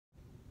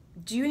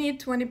Do you need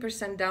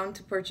 20% down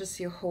to purchase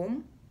your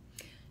home?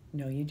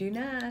 No, you do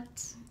not.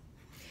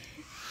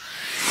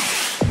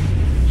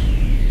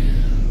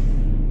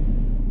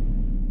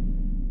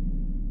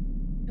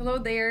 Hello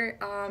there.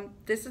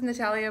 This is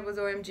Natalia with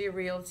OMG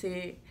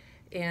Realty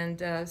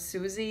and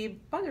Susie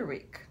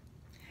Butterick.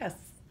 Yes,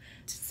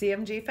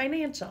 CMG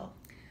Financial.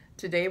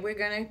 Today we're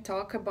going to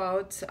talk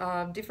about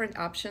different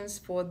options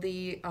for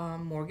the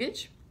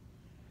mortgage.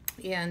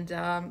 And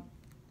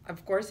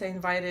of course, I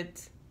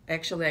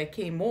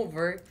came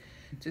over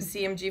to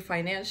CMG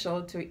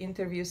Financial to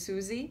interview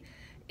Susie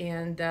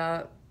and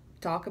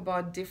talk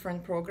about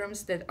different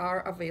programs that are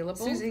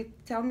available. Susie,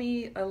 tell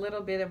me a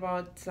little bit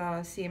about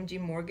CMG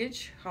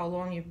Mortgage, how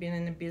long you've been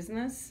in the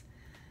business.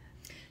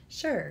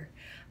 Sure.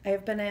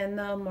 I've been in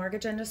the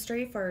mortgage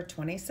industry for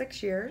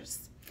 26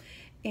 years,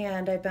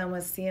 and I've been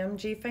with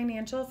CMG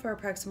Financial for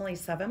approximately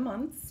 7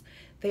 months.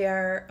 They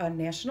are a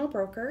national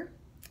broker,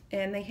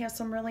 and they have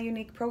some really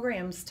unique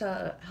programs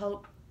to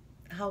help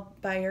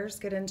buyers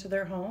get into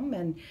their home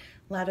and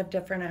a lot of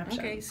different options.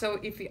 Okay, so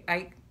if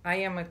I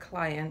am a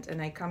client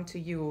and I come to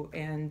you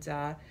and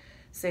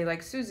say,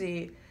 like,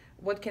 Susie,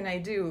 what can I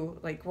do?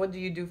 Like, what do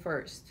you do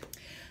first?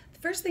 The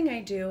first thing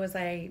I do is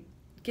I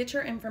get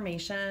your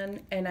information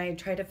and I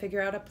try to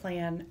figure out a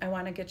plan. I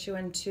want to get you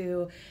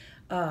into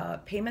a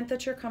payment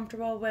that you're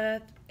comfortable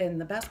with and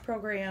the best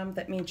program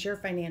that meets your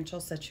financial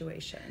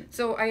situation.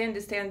 So I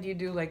understand you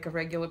do like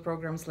regular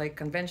programs like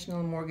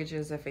conventional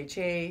mortgages,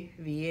 FHA,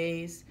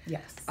 VAs.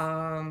 Yes.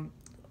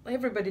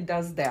 Everybody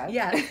does that.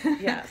 Yes,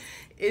 yes.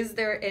 Is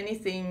there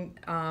anything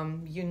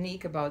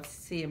unique about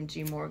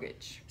CMG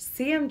Mortgage?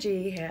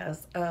 CMG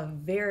has a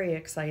very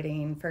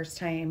exciting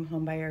first-time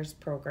homebuyers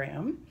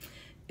program.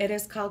 It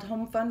is called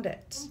Home Funded.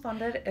 Home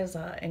Funded is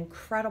an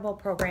incredible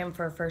program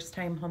for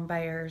first-time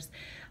homebuyers.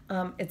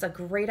 It's a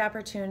great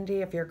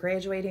opportunity if you're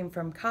graduating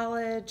from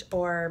college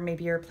or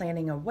maybe you're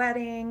planning a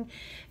wedding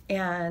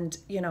and,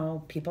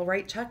 people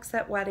write checks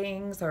at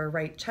weddings or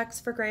write checks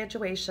for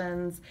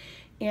graduations.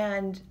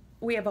 And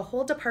we have a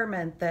whole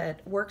department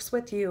that works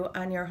with you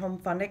on your Home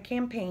Funded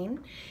campaign,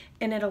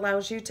 and it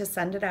allows you to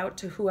send it out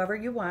to whoever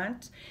you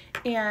want.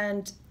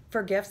 And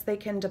for gifts, they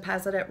can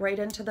deposit it right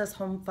into this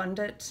Home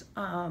Funded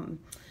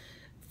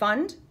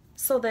fund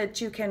so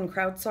that you can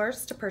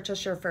crowdsource to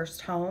purchase your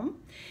first home.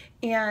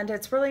 And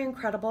it's really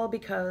incredible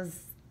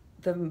because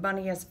the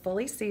money is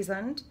fully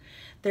seasoned.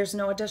 There's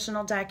no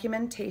additional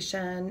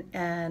documentation.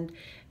 And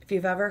if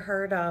you've ever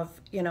heard of,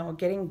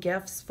 getting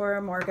gifts for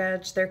a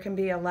mortgage, there can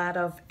be a lot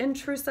of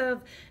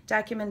intrusive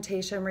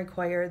documentation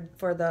required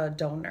for the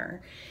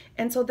donor.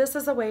 And so this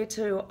is a way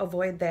to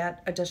avoid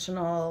that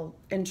additional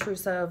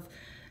intrusive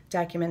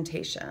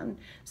documentation.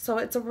 So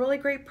it's a really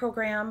great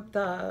program.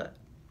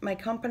 My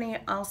company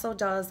also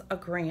does a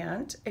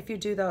grant if you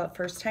do the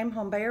first-time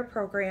homebuyer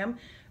program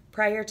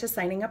prior to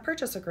signing a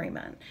purchase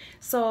agreement.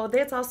 So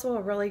that's also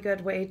a really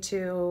good way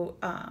to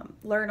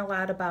learn a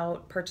lot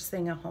about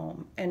purchasing a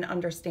home and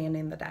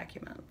understanding the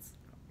documents.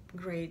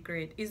 Great,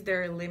 great. Is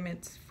there a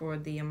limit for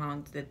the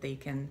amount that they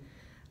can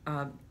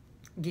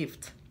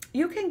gift?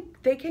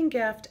 They can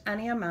gift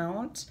any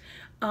amount.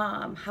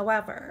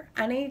 However,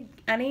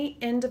 any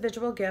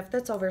individual gift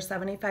that's over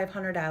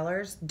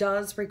 $7,500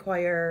 does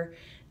require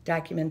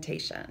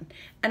documentation.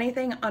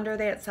 Anything under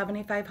that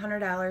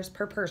 $7,500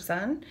 per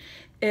person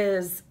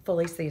is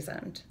fully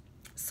seasoned.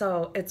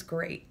 So it's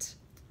great.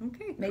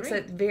 Okay, Makes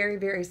it very,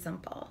 very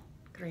simple.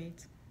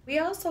 Great. We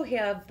also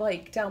have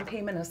like down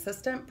payment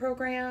assistant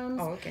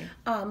programs. Oh, okay.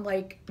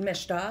 Like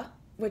MSHDA,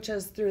 which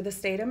is through the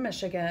state of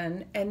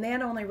Michigan, and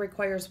that only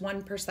requires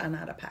 1%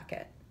 out of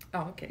pocket.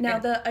 Oh, okay. Now,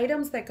 the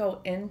items that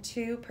go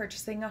into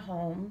purchasing a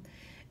home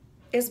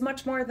is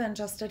much more than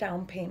just a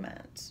down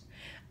payment.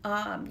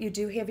 You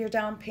do have your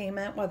down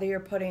payment, whether you're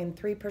putting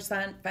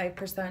 3%,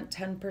 5%,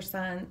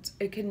 10%.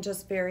 It can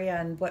just vary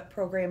on what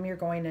program you're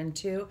going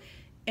into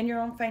in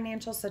your own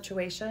financial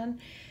situation,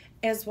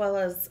 as well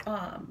as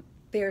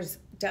there's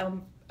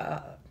down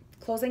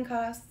closing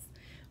costs,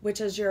 which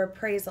is your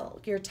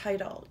appraisal, your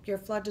title, your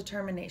flood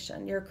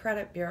determination, your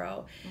credit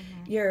bureau,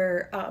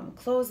 your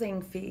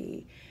closing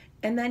fee.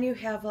 And then you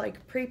have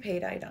like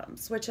prepaid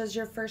items, which is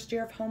your first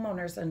year of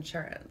homeowner's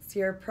insurance,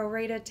 your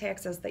prorated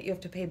taxes that you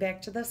have to pay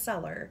back to the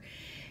seller,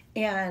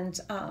 and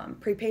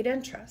prepaid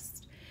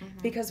interest.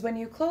 Because when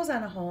you close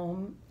on a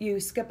home, you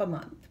skip a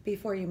month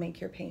before you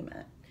make your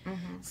payment.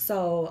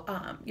 So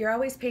you're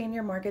always paying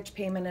your mortgage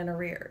payment in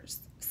arrears.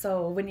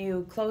 So when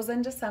you close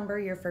in December,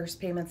 your first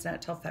payment's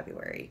not till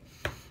February,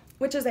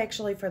 which is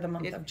actually for the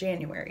month of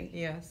January.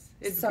 Yes,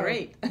 it's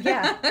great.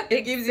 Yeah.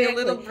 It gives you a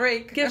little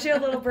break. Gives you a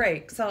little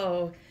break.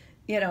 So,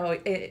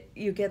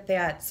 you get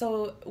that.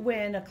 So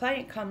when a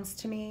client comes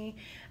to me,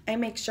 I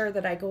make sure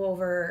that I go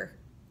over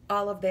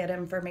all of that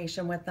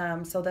information with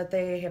them so that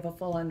they have a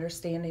full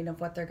understanding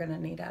of what they're going to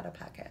need out of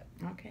pocket.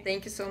 Okay.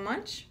 Thank you so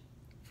much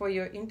for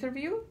your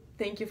interview.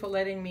 Thank you for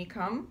letting me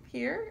come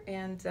here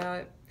and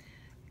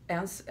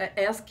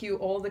ask you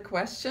all the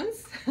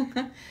questions.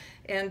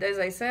 And as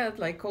I said,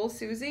 like, call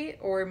Susie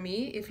or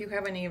me if you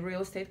have any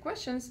real estate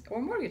questions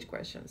or mortgage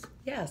questions.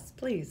 Yes,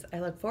 please. I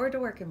look forward to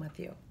working with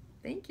you.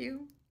 Thank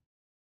you.